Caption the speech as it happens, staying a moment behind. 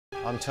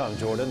I'm Tom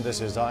Jordan. This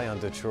is Eye on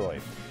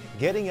Detroit.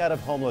 Getting out of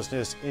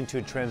homelessness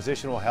into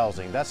transitional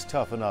housing, that's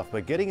tough enough,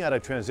 but getting out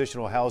of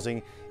transitional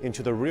housing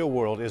into the real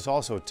world is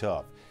also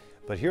tough.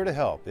 But here to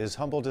help is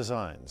Humble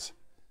Designs.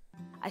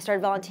 I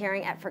started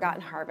volunteering at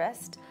Forgotten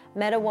Harvest,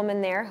 met a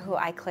woman there who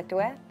I clicked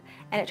with,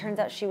 and it turns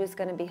out she was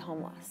going to be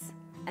homeless,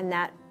 and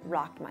that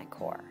rocked my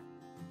core.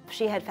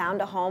 She had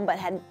found a home but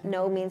had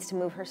no means to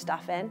move her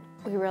stuff in.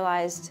 We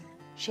realized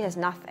she has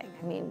nothing.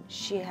 I mean,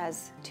 she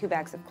has 2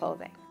 bags of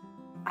clothing.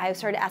 I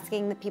started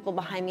asking the people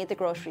behind me at the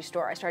grocery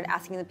store. I started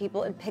asking the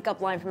people in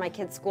pickup line for my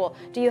kids' school,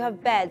 do you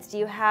have beds? Do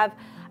you have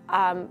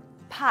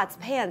pots,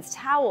 pans,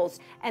 towels?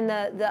 And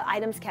the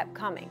items kept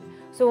coming.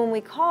 So when we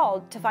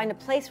called to find a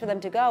place for them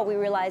to go, we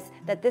realized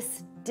that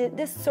this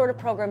sort of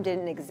program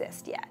didn't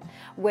exist yet,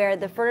 where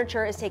the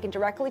furniture is taken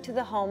directly to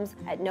the homes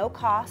at no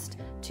cost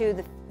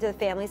to the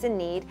families in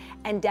need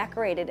and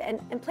decorated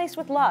and placed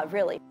with love,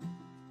 really.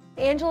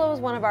 Angela was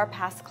one of our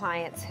past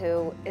clients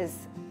who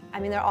is, I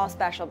mean, they're all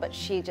special, but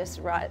she just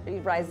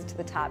rises to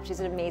the top.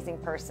 She's an amazing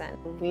person.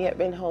 We had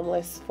been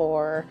homeless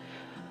for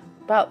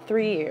about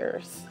 3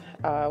 years.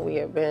 We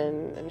had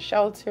been in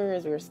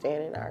shelters, we were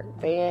staying in our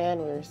van,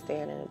 we were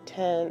staying in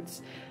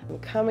tents.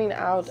 And coming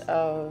out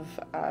of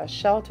a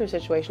shelter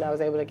situation, I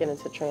was able to get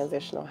into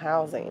transitional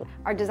housing.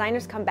 Our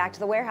designers come back to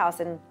the warehouse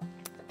and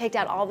picked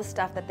out all the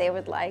stuff that they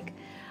would like,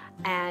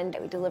 and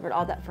we delivered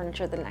all that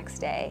furniture the next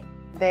day.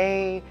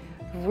 They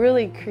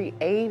really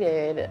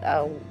created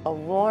a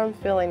warm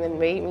feeling that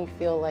made me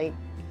feel like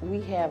we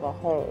have a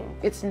home.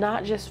 It's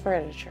not just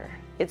furniture.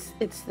 It's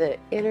the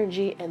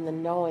energy and the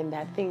knowing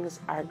that things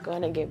are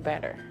gonna get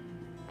better.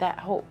 That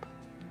hope.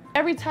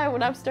 Every time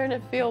when I'm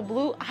starting to feel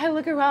blue, I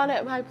look around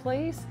at my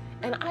place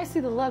and I see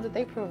the love that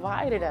they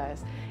provided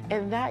us.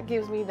 And that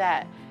gives me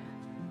that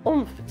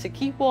oomph to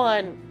keep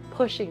on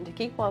pushing, to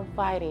keep on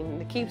fighting,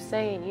 to keep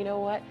saying, you know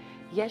what,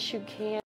 yes you can.